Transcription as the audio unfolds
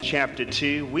chapter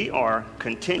 2. We are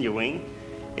continuing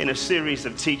in a series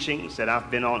of teachings that I've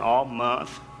been on all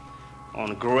month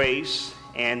on grace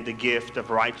and the gift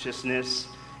of righteousness.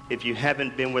 If you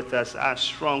haven't been with us, I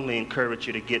strongly encourage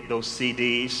you to get those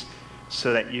CDs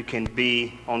so that you can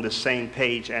be on the same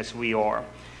page as we are.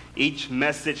 Each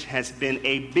message has been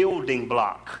a building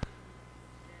block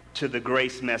to the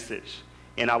grace message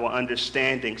in our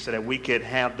understanding so that we could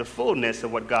have the fullness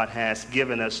of what God has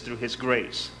given us through his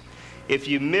grace. If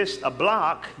you missed a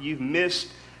block, you've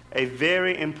missed a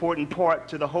very important part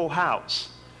to the whole house.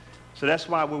 So that's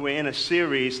why when we're in a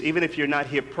series, even if you're not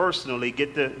here personally,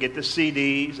 get the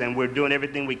CDs, and we're doing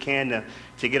everything we can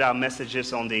to get our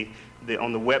messages on the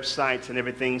websites and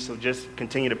everything. So just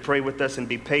continue to pray with us and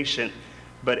be patient.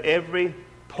 But every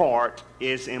part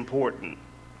is important.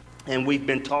 And we've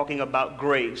been talking about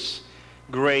grace.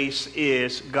 Grace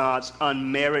is God's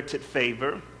unmerited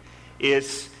favor.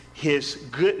 It's his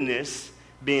goodness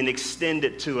being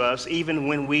extended to us even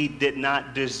when we did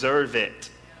not deserve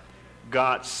it.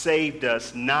 God saved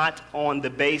us not on the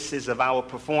basis of our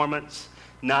performance,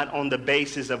 not on the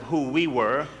basis of who we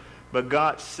were, but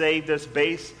God saved us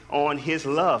based on his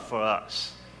love for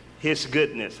us, his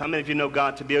goodness. How many of you know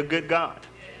God to be a good God?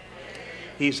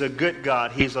 He's a good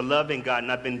God. He's a loving God.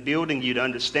 And I've been building you to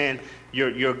understand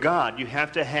your God. You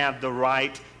have to have the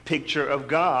right picture of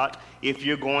God if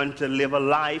you're going to live a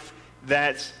life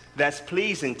that's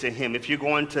pleasing to him. If you're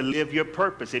going to live your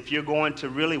purpose, if you're going to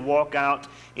really walk out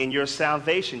in your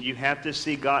salvation, you have to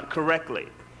see God correctly.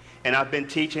 And I've been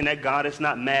teaching that God is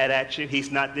not mad at you. He's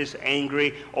not this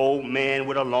angry old man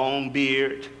with a long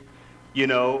beard,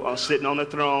 sitting on the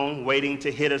throne, waiting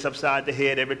to hit us upside the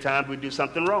head every time we do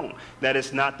something wrong. That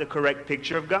is not the correct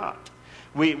picture of God.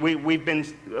 We've been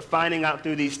finding out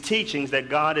through these teachings that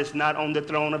God is not on the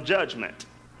throne of judgment.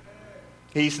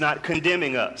 He's not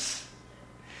condemning us.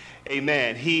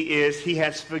 Amen. He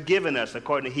has forgiven us,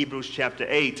 according to Hebrews chapter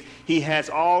 8. He has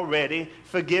already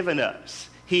forgiven us.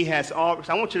 I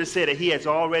want you to say that he has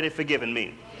already forgiven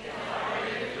me.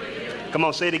 Come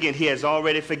on, say it again. He has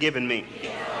already forgiven me.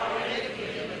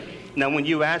 Now, when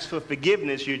you ask for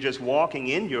forgiveness, you're just walking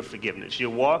in your forgiveness. You're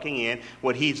walking in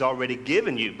what he's already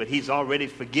given you. But he's already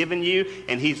forgiven you,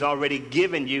 and he's already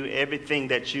given you everything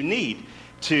that you need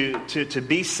to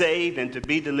be saved and to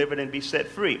be delivered and be set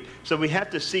free. So we have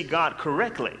to see God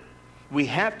correctly. We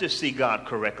have to see God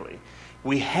correctly.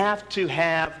 We have to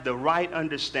have the right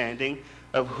understanding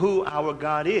of who our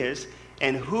God is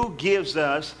and who gives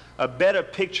us a better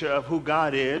picture of who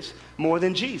God is more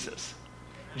than Jesus.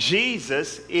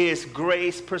 Jesus is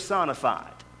grace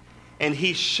personified, and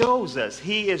he shows us,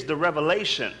 he is the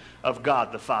revelation of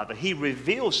God the Father. He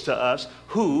reveals to us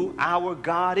who our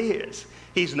God is.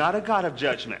 He's not a God of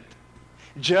judgment.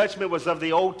 Judgment was of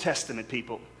the Old Testament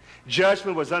people.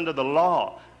 Judgment was under the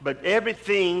law, but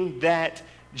everything that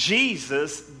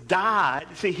Jesus died,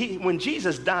 when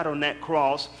Jesus died on that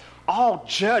cross, all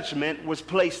judgment was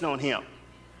placed on him.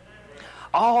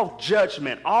 All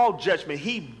judgment.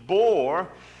 He bore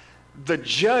the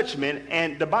judgment,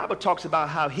 and the Bible talks about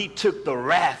how he took the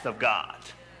wrath of God.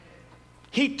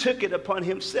 He took it upon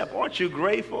himself. Aren't you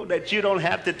grateful that you don't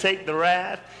have to take the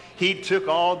wrath? He took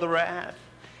all the wrath.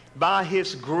 By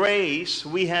his grace,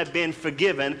 we have been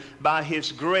forgiven. By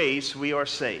his grace, we are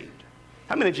saved.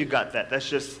 How many of you got that? That's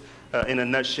just in a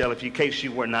nutshell, in case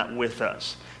you were not with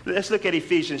us. Let's look at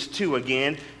Ephesians 2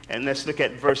 again, and let's look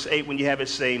at verse 8. When you have it,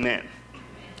 say amen.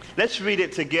 Let's read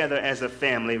it together as a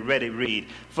family. Ready, read.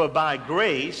 For by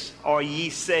grace are ye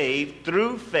saved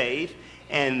through faith,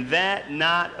 and that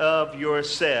not of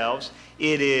yourselves.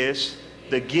 It is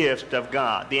the gift of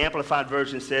God. The Amplified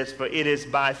Version says, for it is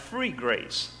by free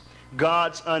grace,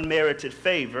 God's unmerited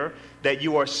favor, that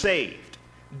you are saved,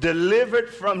 delivered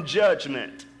from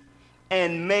judgment,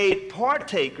 and made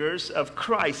partakers of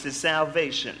Christ's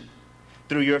salvation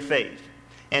through your faith.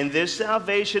 And this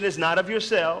salvation is not of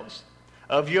yourselves,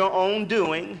 of your own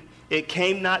doing. It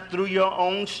came not through your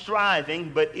own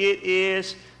striving, but it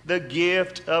is the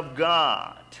gift of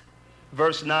God.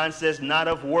 Verse 9 says, not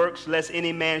of works, lest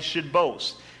any man should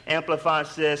boast. Amplified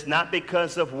says, not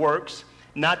because of works,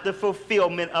 not the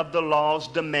fulfillment of the law's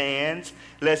demands,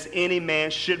 lest any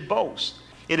man should boast.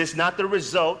 It is not the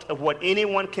result of what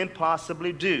anyone can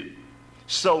possibly do.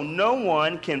 So no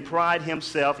one can pride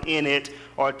himself in it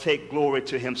or take glory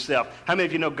to himself. How many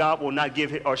of you know God will not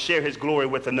give or share his glory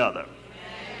with another?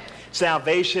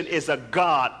 Salvation is a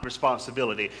God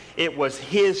responsibility. It was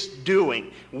his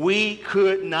doing. We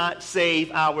could not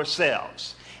save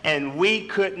ourselves. And we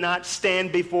could not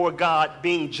stand before God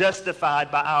being justified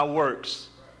by our works.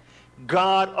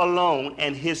 God alone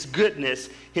and his goodness,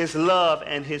 his love,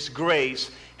 and his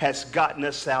grace has gotten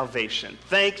us salvation.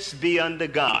 Thanks be unto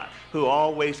God, who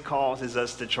always causes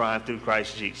us to triumph through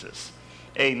Christ Jesus.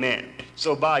 Amen.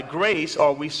 So by grace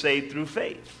are we saved through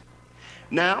faith.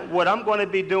 Now, what I'm going to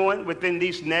be doing within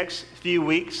these next few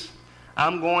weeks,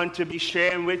 I'm going to be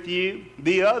sharing with you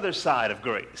the other side of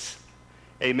grace.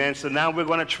 Amen. So now we're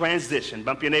going to transition.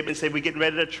 Bump your neighbor and say, we're getting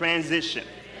ready to transition.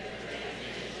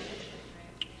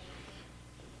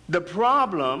 The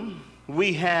problem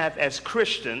we have as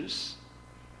Christians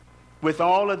with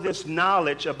all of this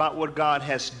knowledge about what God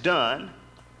has done,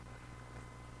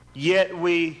 yet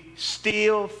we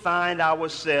still find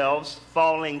ourselves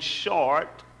falling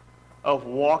short of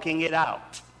walking it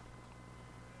out.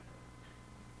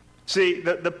 See,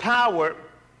 the power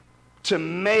to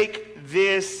make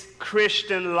this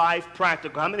Christian life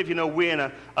practical. How many of you know we're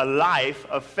in a life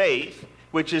of faith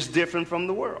which is different from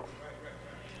the world?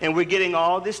 And we're getting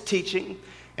all this teaching,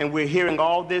 and we're hearing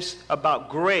all this about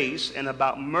grace and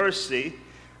about mercy,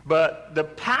 but the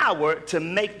power to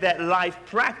make that life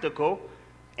practical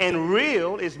and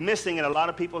real is missing in a lot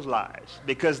of people's lives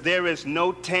because there is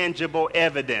no tangible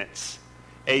evidence.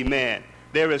 Amen.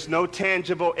 There is no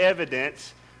tangible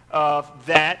evidence of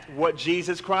that, what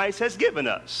Jesus Christ has given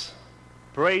us.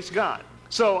 Praise God.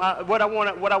 So what I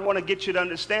want to get you to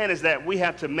understand is that we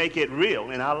have to make it real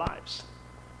in our lives.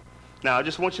 Now, I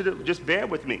just want you to just bear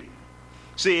with me.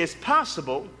 See, it's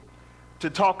possible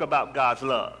to talk about God's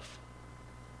love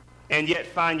and yet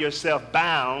find yourself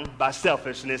bound by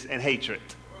selfishness and hatred.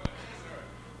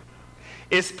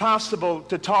 It's possible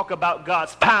to talk about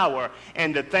God's power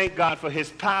and to thank God for his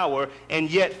power and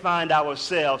yet find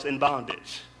ourselves in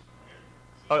bondage.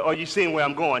 Are you seeing where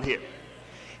I'm going here?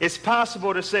 It's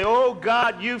possible to say, oh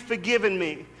God, you've forgiven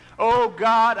me. Oh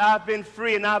God, I've been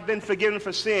free and I've been forgiven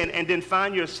for sin, and then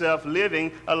find yourself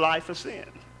living a life of sin.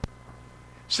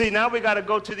 See, now we got to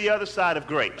go to the other side of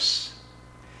grace.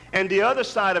 And the other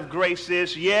side of grace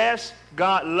is, yes,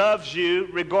 God loves you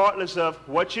regardless of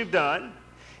what you've done.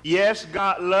 Yes,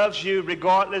 God loves you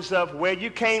regardless of where you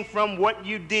came from, what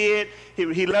you did.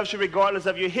 He loves you regardless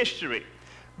of your history.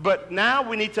 But now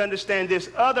we need to understand this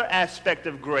other aspect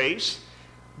of grace.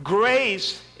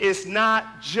 Grace is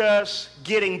not just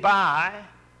getting by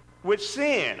with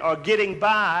sin or getting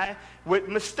by with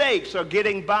mistakes or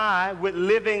getting by with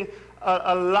living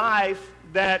a life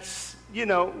that's, you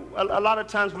know, a lot of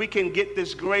times we can get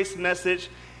this grace message,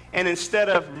 and instead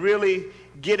of really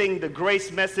getting the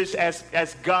grace message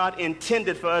as God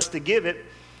intended for us to get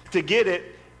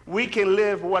it, we can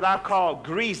live what I call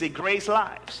greasy grace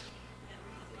lives.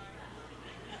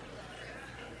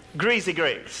 Greasy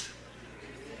grace.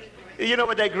 You know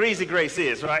what that greasy grace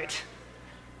is, right?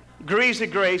 Greasy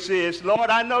grace is, Lord,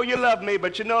 I know you love me,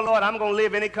 but you know, Lord, I'm going to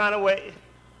live any kind of way.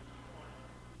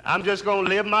 I'm just going to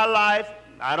live my life.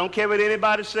 I don't care what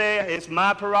anybody says. It's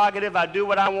my prerogative. I do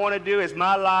what I want to do. It's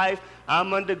my life.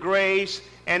 I'm under grace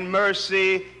and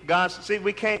mercy. God, see,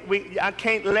 I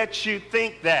can't let you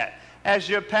think that. As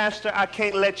your pastor, I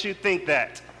can't let you think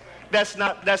that. That's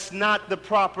not the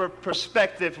proper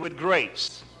perspective with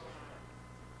grace.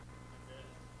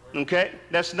 Okay?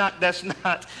 That's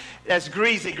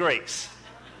greasy grace.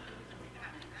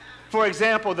 For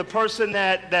example, the person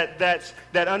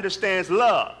that understands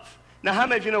love. Now, how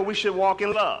many of you know we should walk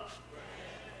in love?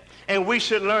 And we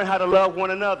should learn how to love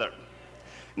one another.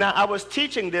 Now, I was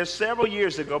teaching this several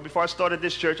years ago. Before I started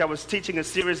this church, I was teaching a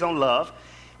series on love.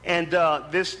 And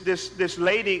this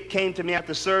lady came to me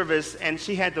after service, and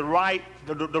she had the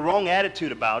wrong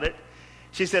attitude about it.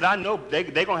 She said, I know they're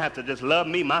going to have to just love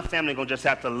me. My family going to just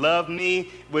have to love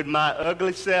me with my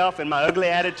ugly self and my ugly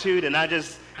attitude. And I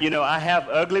just, I have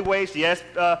ugly ways. Yes,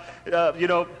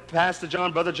 Pastor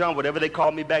John, Brother John, whatever they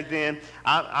called me back then.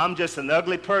 I'm just an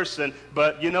ugly person.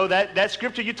 But, that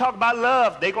scripture you talk about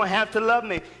love, they're going to have to love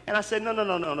me. And I said,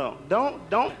 no.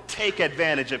 Don't take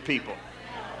advantage of people.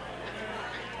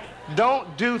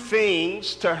 Don't do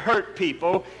things to hurt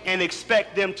people and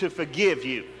expect them to forgive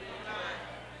you.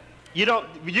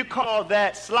 You call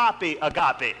that sloppy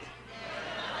agape.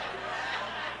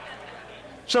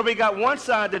 So we got one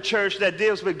side of the church that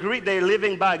deals with they're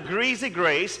living by greasy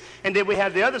grace, and then we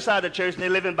have the other side of the church, they're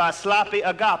living by sloppy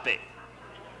agape.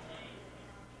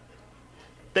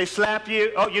 They slap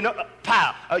you,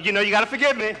 pow, you got to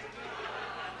forgive me.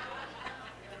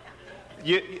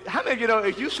 How many of you know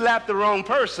if you slap the wrong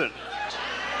person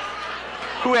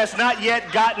who has not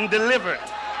yet gotten delivered,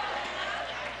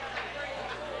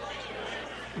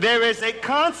 there is a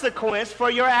consequence for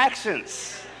your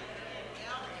actions.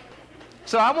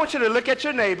 So I want you to look at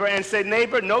your neighbor and say,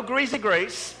 neighbor, no greasy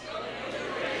grace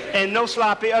and no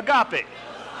sloppy agape.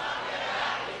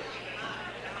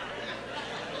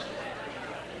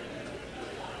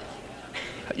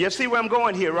 You see where I'm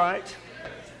going here, right?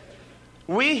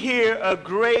 We hear a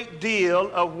great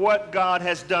deal of what God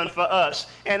has done for us,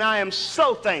 and I am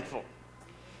so thankful.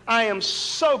 I am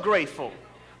so grateful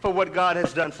for what God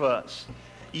has done for us.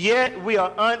 Yet we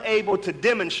are unable to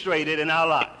demonstrate it in our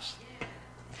lives.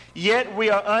 Yet we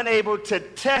are unable to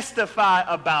testify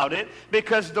about it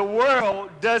because the world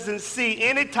doesn't see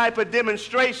any type of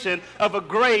demonstration of a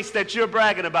grace that you're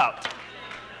bragging about.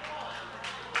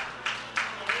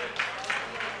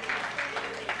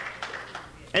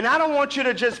 And I don't want you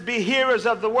to just be hearers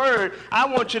of the word. I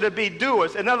want you to be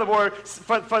doers. In other words,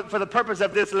 for the purpose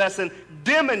of this lesson,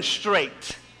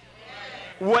 demonstrate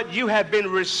what you have been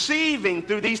receiving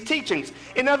through these teachings.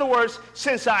 In other words,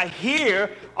 since I hear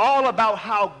all about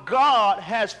how God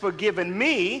has forgiven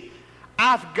me,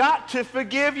 I've got to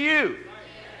forgive you.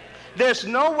 There's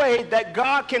no way that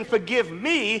God can forgive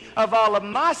me of all of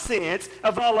my sins,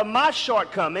 of all of my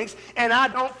shortcomings, and I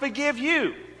don't forgive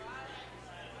you.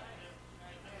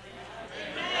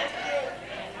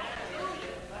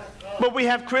 But we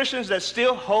have Christians that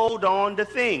still hold on to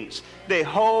things. They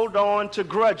hold on to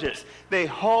grudges. They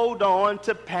hold on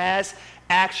to past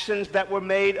actions that were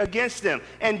made against them.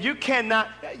 And you cannot,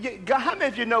 how many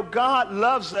of you know God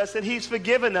loves us and he's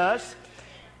forgiven us?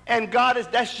 And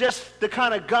that's just the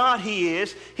kind of God he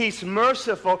is. He's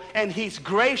merciful and he's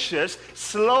gracious,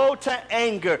 slow to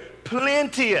anger,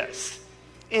 plenteous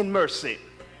in mercy.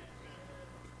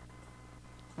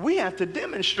 We have to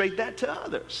demonstrate that to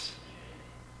others.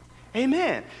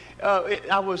 Amen.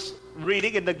 I was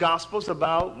reading in the Gospels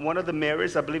about one of the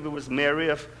Marys. I believe it was Mary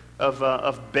of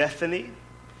Bethany.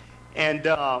 And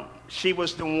she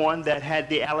was the one that had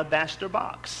the alabaster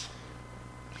box.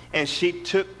 And she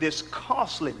took this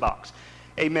costly box.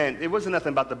 Amen. It wasn't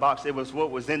nothing about the box. It was what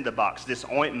was in the box, this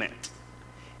ointment.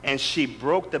 And she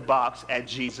broke the box at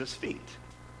Jesus' feet.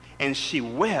 And she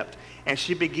wept. And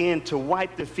she began to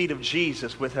wipe the feet of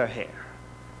Jesus with her hair.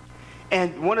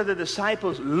 And one of the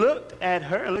disciples looked at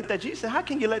her and looked at Jesus and said, how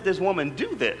can you let this woman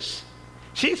do this?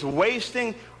 She's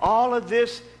wasting all of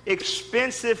this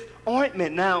expensive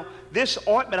ointment. Now, this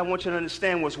ointment, I want you to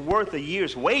understand, was worth a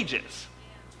year's wages.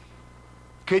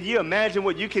 Could you imagine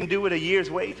what you can do with a year's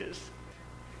wages?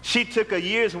 She took a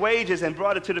year's wages and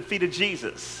brought it to the feet of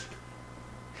Jesus.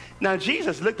 Now,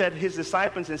 Jesus looked at his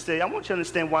disciples and said, I want you to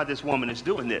understand why this woman is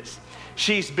doing this.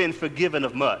 She's been forgiven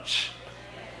of much.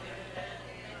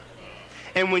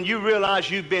 And when you realize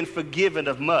you've been forgiven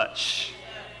of much,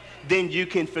 then you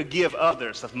can forgive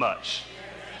others of much.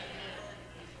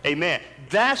 Amen.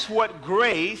 That's what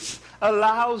grace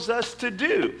allows us to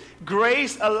do.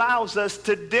 Grace allows us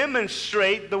to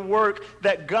demonstrate the work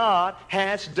that God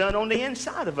has done on the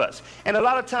inside of us. And a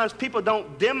lot of times people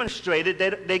don't demonstrate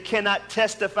it. They cannot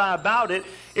testify about it.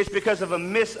 It's because of a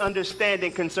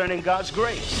misunderstanding concerning God's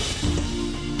grace.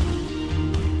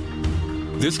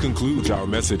 This concludes our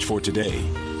message for today.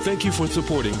 Thank you for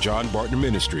supporting John Barton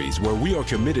Ministries, where we are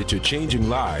committed to changing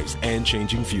lives and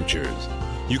changing futures.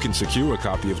 You can secure a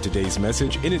copy of today's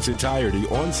message in its entirety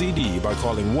on CD by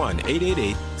calling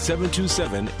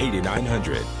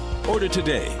 1-888-727-8900. Order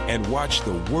today and watch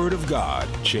the Word of God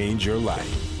change your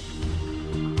life.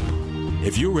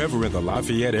 If you're ever in the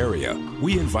Lafayette area,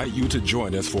 we invite you to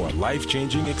join us for a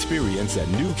life-changing experience at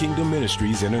New Kingdom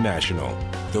Ministries International,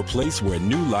 the place where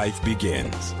new life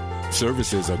begins.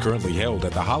 Services are currently held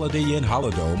at the Holiday Inn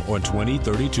Holidome on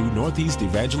 2032 Northeast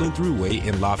Evangeline Thruway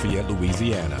in Lafayette,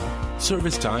 Louisiana.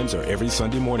 Service times are every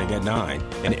Sunday morning at 9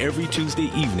 and every Tuesday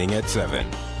evening at 7.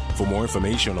 For more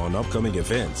information on upcoming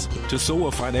events, to sow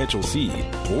a financial seed,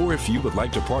 or if you would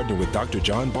like to partner with Dr.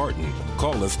 John Barton,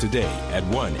 call us today at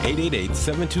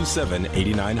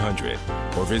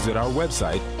 1-888-727-8900 or visit our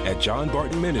website at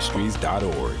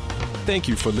johnbartonministries.org. Thank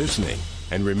you for listening.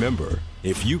 And remember,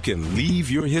 if you can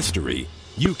leave your history,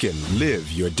 you can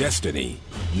live your destiny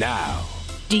now.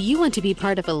 Do you want to be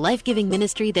part of a life-giving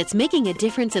ministry that's making a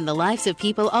difference in the lives of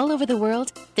people all over the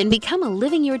world? Then become a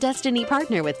Living Your Destiny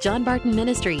partner with John Barton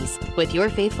Ministries. With your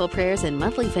faithful prayers and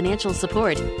monthly financial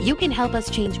support, you can help us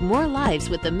change more lives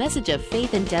with the message of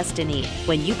faith and destiny.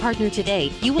 When you partner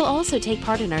today, you will also take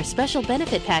part in our special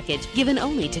benefit package given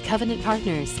only to covenant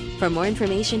partners. For more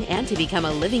information and to become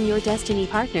a Living Your Destiny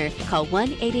partner, call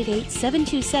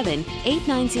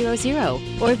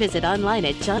 1-888-727-8900 or visit online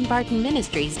at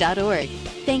johnbartonministries.org.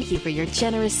 Thank you for your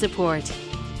generous support.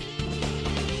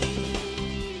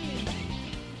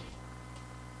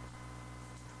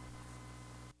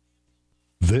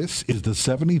 This is the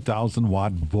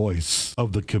 70,000-watt voice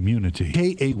of the community.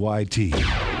 KAYT,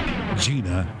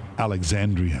 Gina,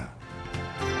 Alexandria.